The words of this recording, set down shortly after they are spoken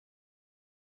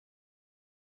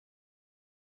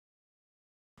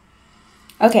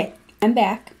Okay, I'm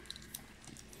back.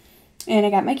 And I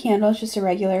got my candle. It's just a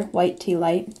regular white tea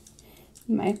light.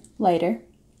 My lighter.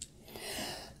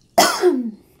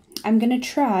 I'm going to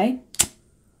try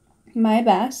my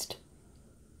best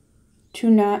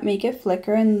to not make it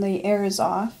flicker and the air is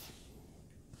off.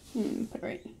 Put it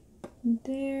right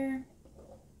there.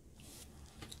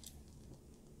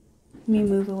 Let me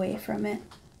move away from it.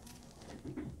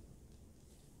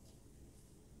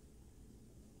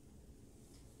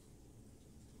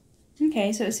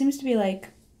 Okay, so it seems to be like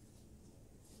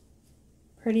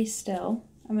pretty still.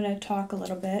 I'm going to talk a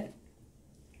little bit.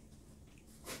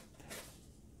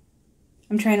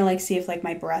 I'm trying to like see if like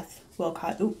my breath will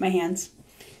cause, oop, my hands.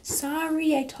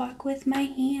 Sorry, I talk with my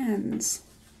hands.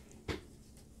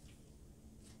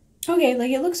 Okay,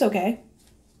 like it looks okay.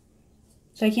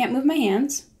 So I can't move my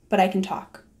hands, but I can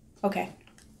talk. Okay.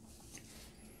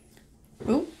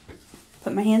 Oop,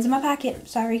 put my hands in my pocket,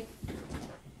 sorry.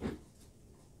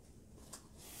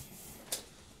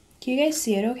 Can you guys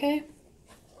see it okay?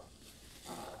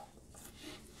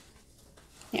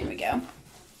 There we go.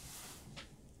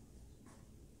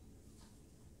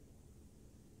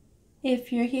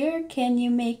 If you're here, can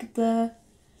you make the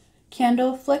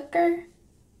candle flicker?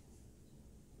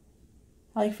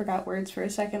 I like forgot words for a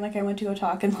second, like I went to go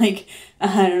talk and like,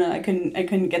 I don't know, I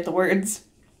couldn't get the words.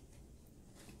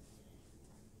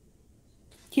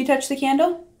 Can you touch the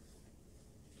candle?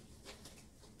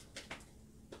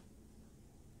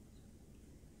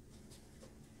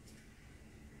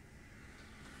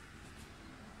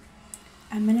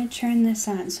 I'm gonna turn this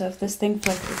on, so if this thing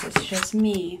flickers, it's just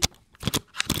me.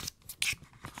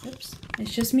 Oops,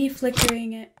 it's just me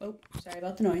flickering it. Oh, sorry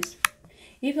about the noise.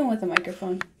 Even with the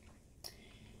microphone,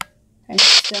 I'm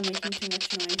still making too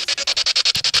much noise.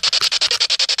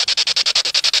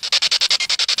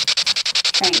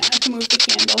 Trying not to move the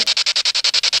candle.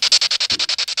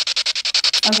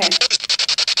 Okay.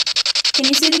 Can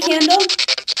you see the candle?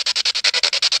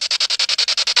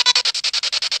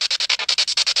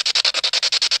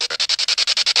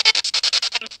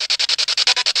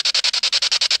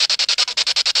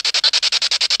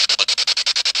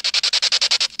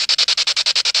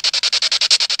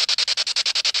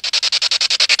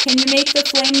 Can you make the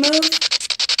flame move?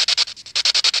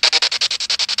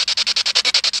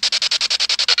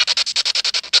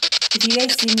 If you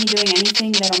guys see me doing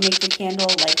anything that'll make the candle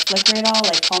like flicker at all,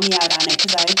 like call me out on it,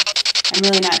 because I'm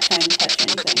really not trying to touch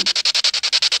anything.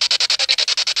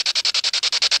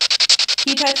 Can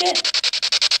you touch it?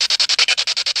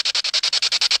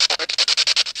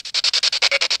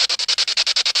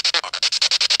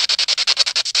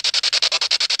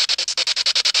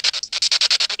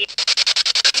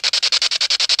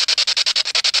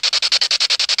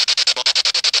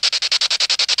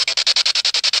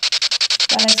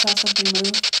 Thought I saw something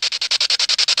move.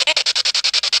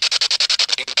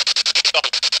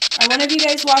 Are one of you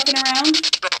guys walking around?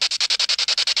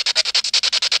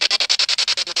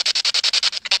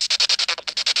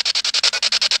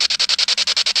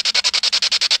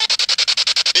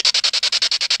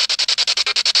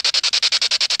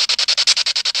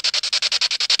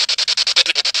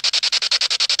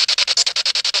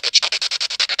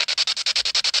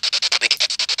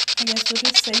 I guess we'll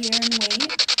just sit here and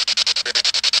wait.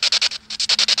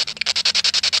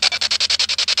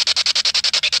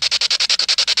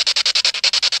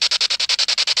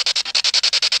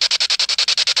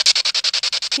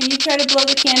 Can you try to blow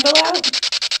the candle out?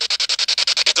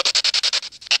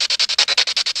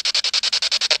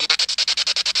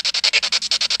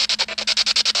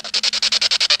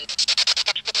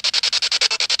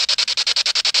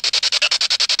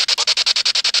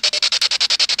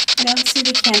 I don't see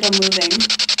the candle moving.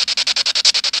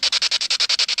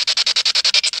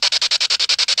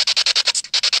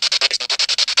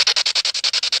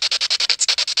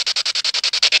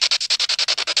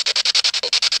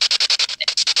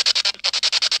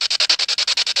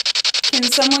 Can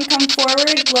someone come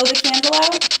forward, blow the candle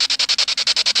out?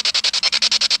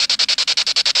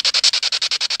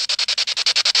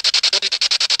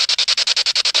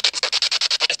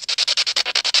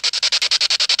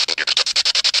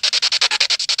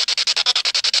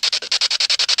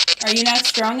 Are you not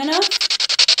strong enough?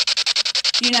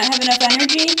 Do you not have enough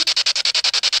energy?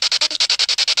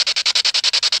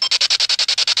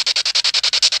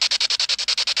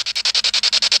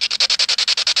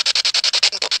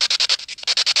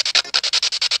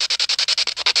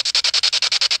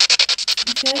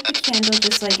 I feel like the candle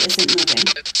just like isn't moving.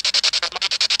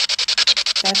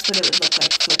 That's what it would look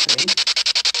like flickering.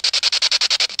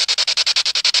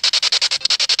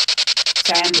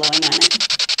 Sorry, I'm blowing on it.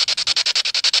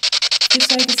 Just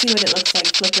so I can see what it looks like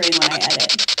flickering when I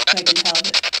edit. so I can tell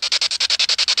it.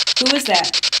 Who was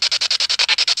that?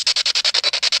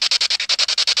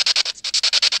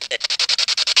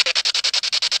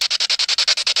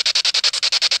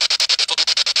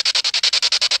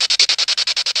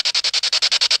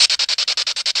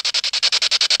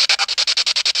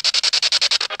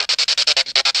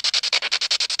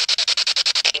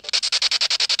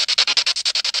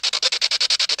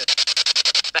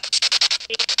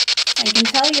 I can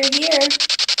tell you're here.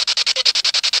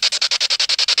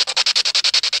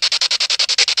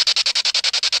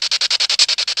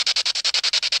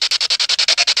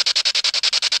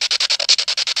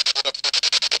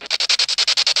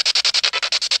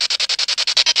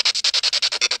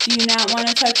 Do you not want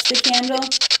to touch the candle?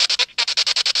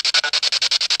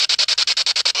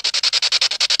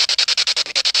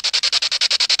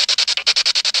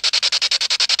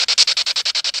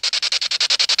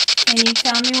 Can you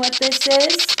tell me what this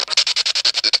is?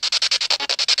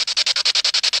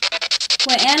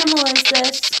 What animal is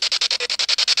this?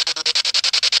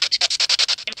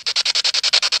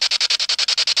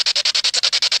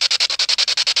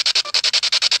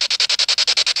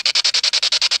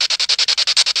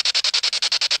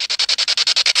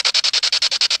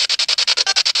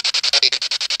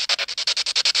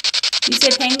 You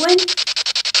say penguin?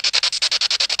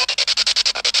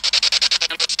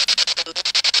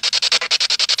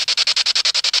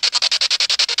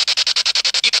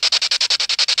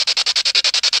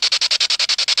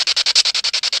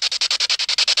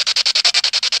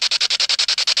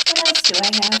 What else do I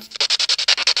have?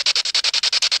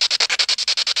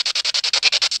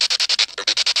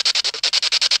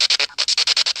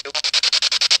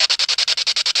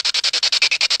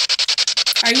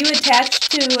 Are you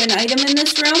attached to an item in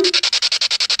this room?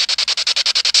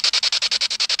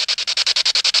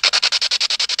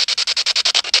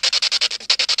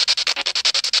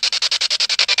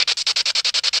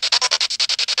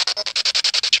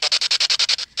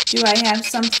 Do I have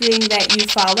something that you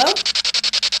follow?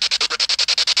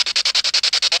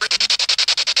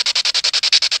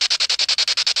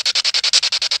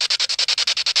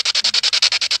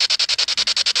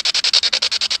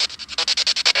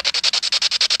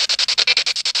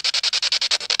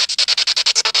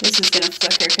 This is going to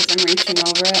flicker because I'm reaching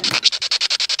over it.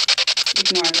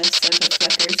 Ignore this as it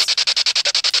flickers.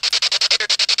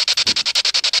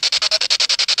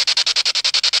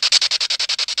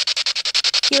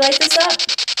 Can you light this up?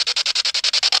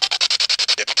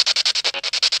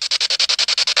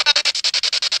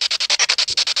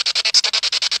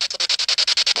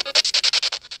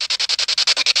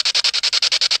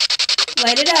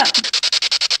 Light it up.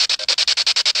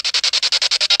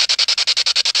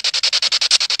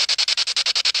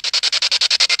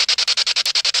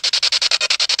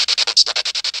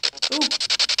 Ooh.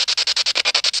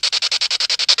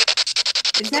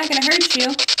 It's not going to hurt you.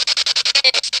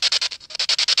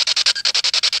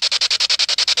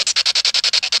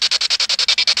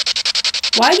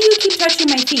 Why do you keep touching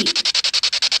my feet?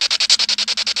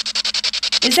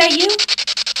 Is that you?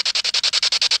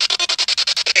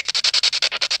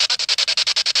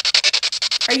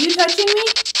 Are you touching me?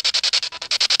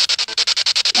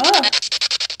 Oh.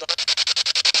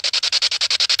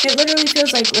 It literally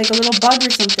feels like a little bug or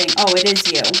something. Oh, it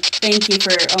is you. Thank you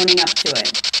for owning up to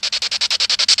it.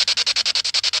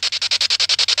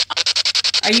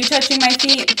 Are you touching my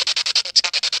feet?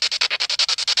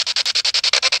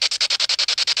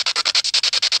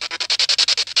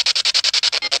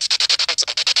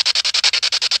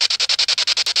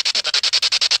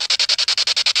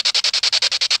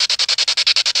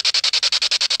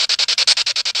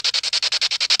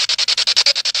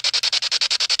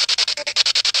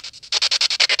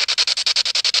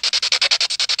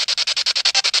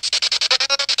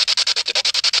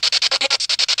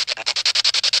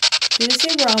 Did it say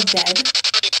we're all dead?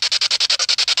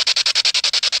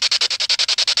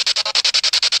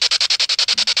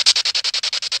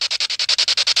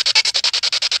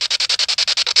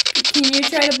 Can you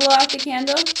try to blow out the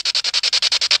candle?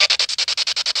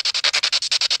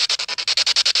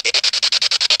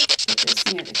 Put this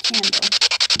near the candle.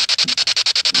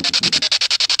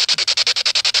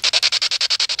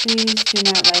 Please do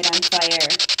not light on fire.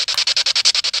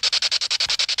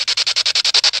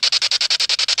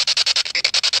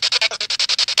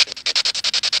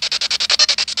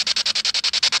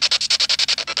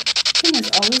 Is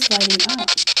always lighting up.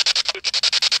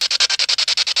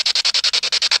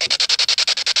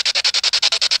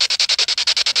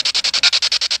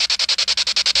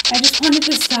 I just wanted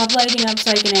to stop lighting up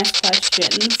so I can ask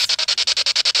questions.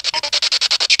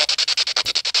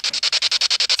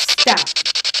 Stop.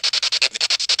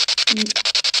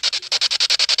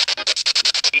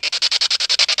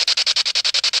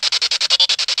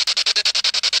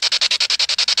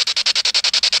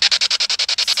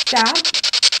 Stop.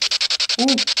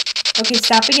 Ooh. Okay,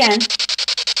 stop again.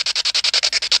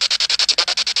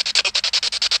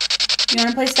 You want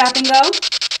to play stop and go?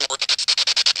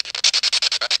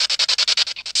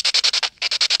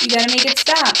 You gotta make it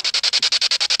stop.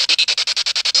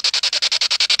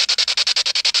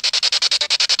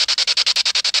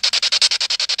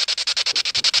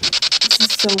 This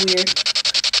is so weird.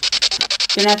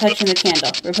 You're not touching the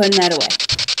candle. We're putting that away.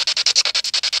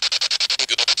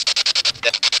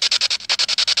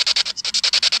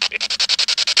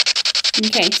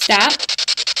 Okay, stop.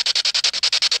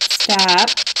 Stop.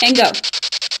 And go.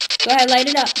 Go ahead, light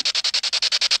it up.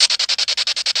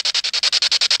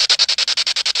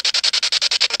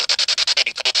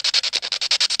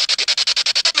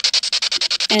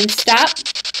 And stop.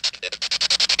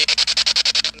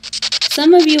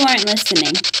 Some of you aren't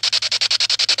listening.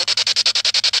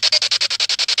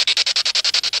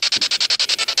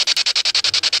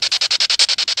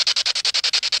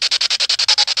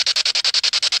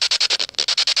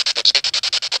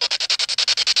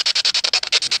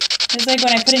 It's like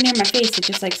when I put it near my face, it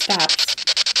just like stops.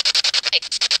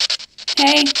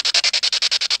 Hey.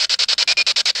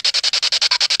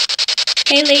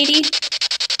 Hey, lady.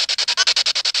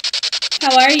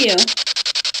 How are you?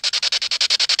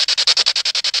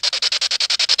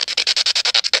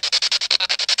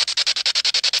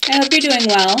 I hope you're doing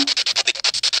well.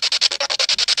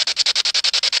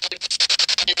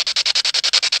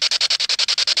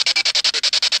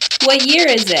 What year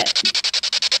is it?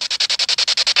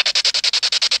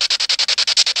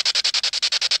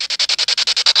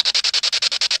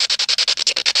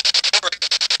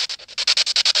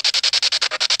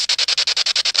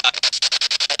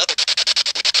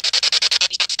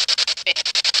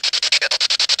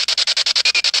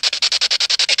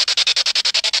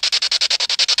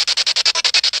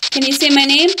 Can you say my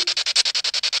name?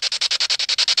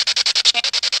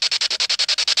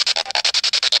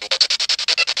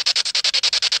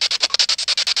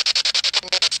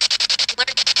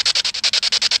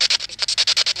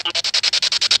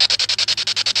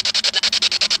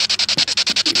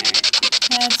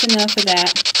 That's enough of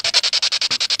that.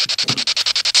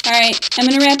 Alright, I'm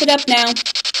going to wrap it up now.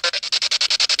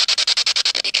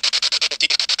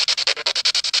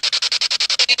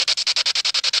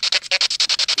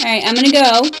 Alright, I'm going to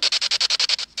go.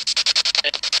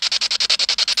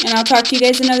 And I'll talk to you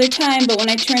guys another time, but when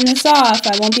I turn this off,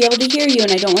 I won't be able to hear you,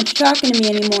 and I don't want you talking to me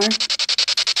anymore.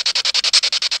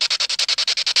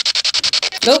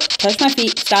 Nope, touch my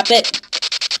feet. Stop it.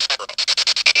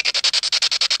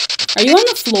 Are you on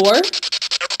the floor?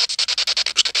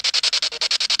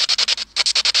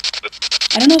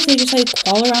 I don't know if they just like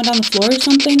crawl around on the floor or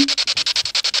something.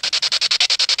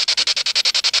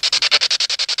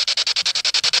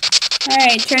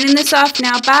 Alright, turning this off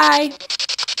now. Bye.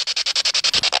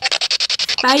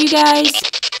 Bye, you guys.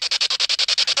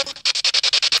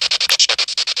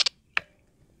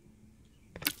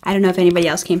 I don't know if anybody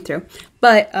else came through,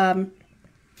 but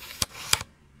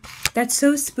that's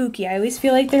so spooky. I always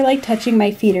feel like they're like touching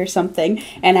my feet or something,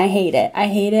 and I hate it. I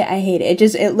hate it. I hate it.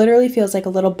 It literally feels like a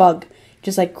little bug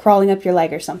just like crawling up your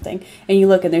leg or something, and you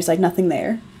look and there's like nothing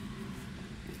there.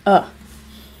 Ugh.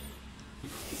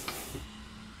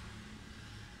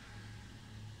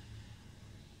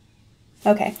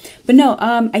 Okay, but no,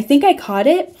 I think I caught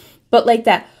it, but like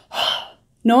that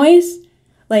noise,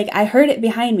 like I heard it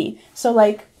behind me. So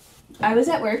like I was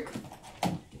at work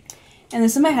and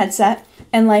this is my headset,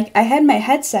 and like I had my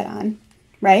headset on,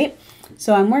 right?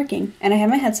 So I'm working and I had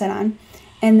my headset on,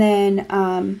 and then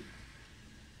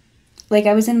like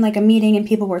I was in like a meeting and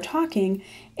people were talking,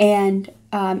 and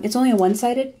it's only a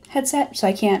one-sided headset, so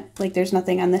I can't, like there's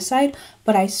nothing on this side,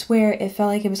 but I swear it felt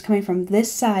like it was coming from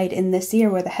this side in this ear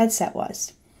where the headset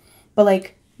was. But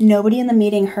like nobody in the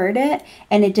meeting heard it,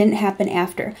 and it didn't happen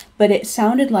after, but it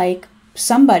sounded like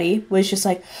somebody was just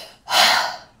like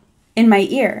in my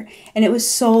ear, and it was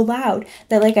so loud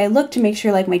that like I looked to make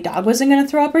sure like my dog wasn't gonna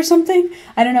throw up or something.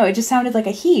 I don't know, it just sounded like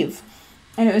a heave,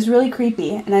 and it was really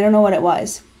creepy, and I don't know what it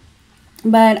was.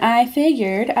 But I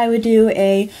figured I would do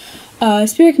a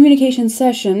spirit communication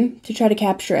session to try to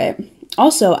capture it.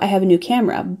 Also, I have a new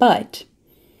camera, but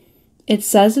it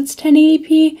says it's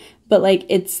 1080p, but like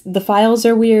the files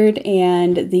are weird,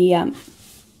 and the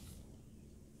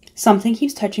something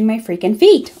keeps touching my freaking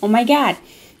feet. Oh my god.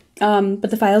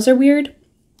 But the files are weird,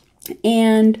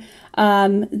 and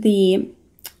the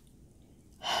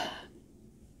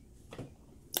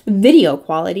video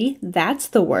quality, that's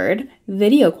the word.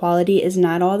 Video quality is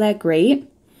not all that great.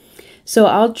 So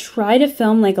I'll try to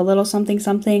film like a little something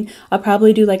something. I'll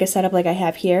probably do like a setup like I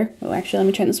have here. Oh, actually, let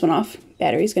me turn this one off.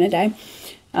 Battery's gonna die.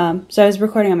 So I was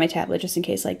recording on my tablet just in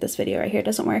case like this video right here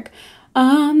doesn't work.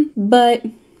 But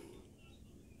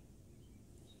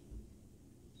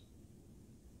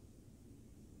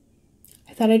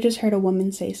I thought I just heard a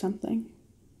woman say something.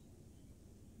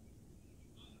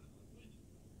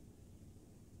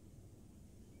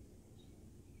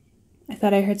 I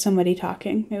thought I heard somebody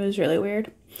talking. It was really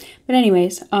weird. But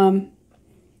anyways,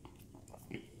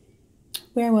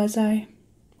 where was I?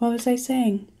 What was I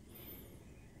saying?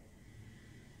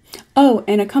 Oh,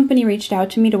 and a company reached out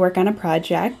to me to work on a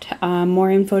project. More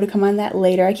info to come on that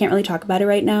later. I can't really talk about it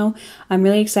right now. I'm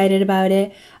really excited about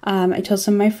it. I told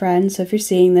some of my friends, so if you're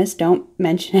seeing this, don't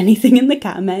mention anything in the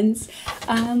comments.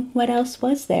 What else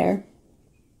was there?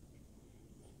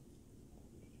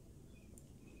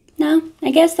 No, I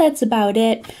guess that's about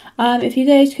it. If you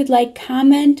guys could like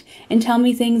comment and tell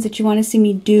me things that you want to see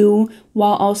me do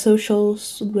while all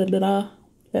socials,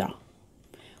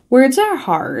 words are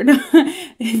hard.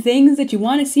 Things that you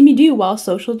want to see me do while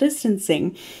social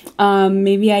distancing.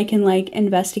 Maybe I can like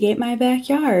investigate my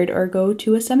backyard or go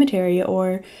to a cemetery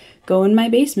or go in my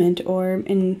basement or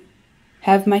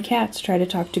have my cats try to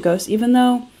talk to ghosts, even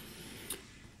though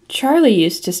Charlie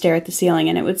used to stare at the ceiling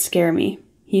and it would scare me.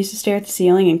 He used to stare at the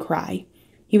ceiling and cry.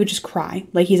 He would just cry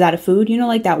like he's out of food. You know,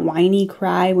 like that whiny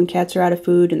cry when cats are out of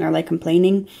food and they're like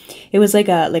complaining. It was like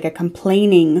a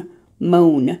complaining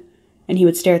moan, and he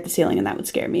would stare at the ceiling and that would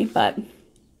scare me. But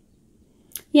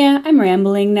yeah, I'm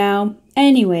rambling now.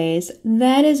 Anyways,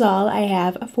 that is all I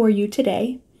have for you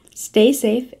today. Stay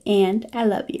safe and I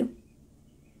love you.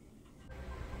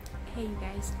 Hey you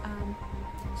guys,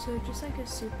 so just like a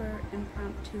super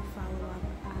impromptu follow-up,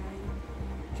 I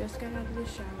just got out of the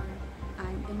shower,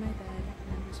 I'm in my bed,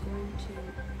 and I was going to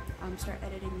start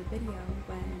editing the video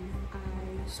when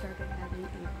I started having a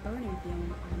burning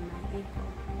feeling on my ankle,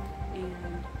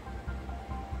 and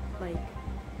like,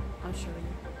 I'll show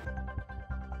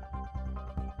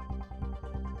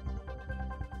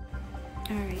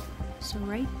you. Alright, so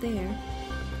right there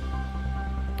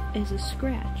is a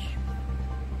scratch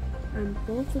on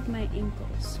both of my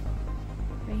ankles,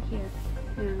 right here.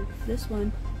 Now, this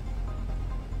one,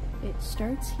 it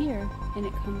starts here and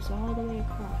it comes all the way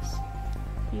across.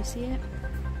 You see it?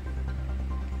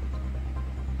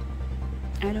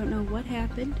 I don't know what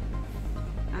happened.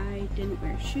 I didn't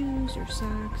wear shoes or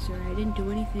socks, or I didn't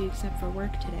do anything except for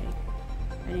work today.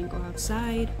 I didn't go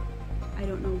outside. I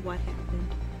don't know what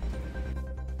happened.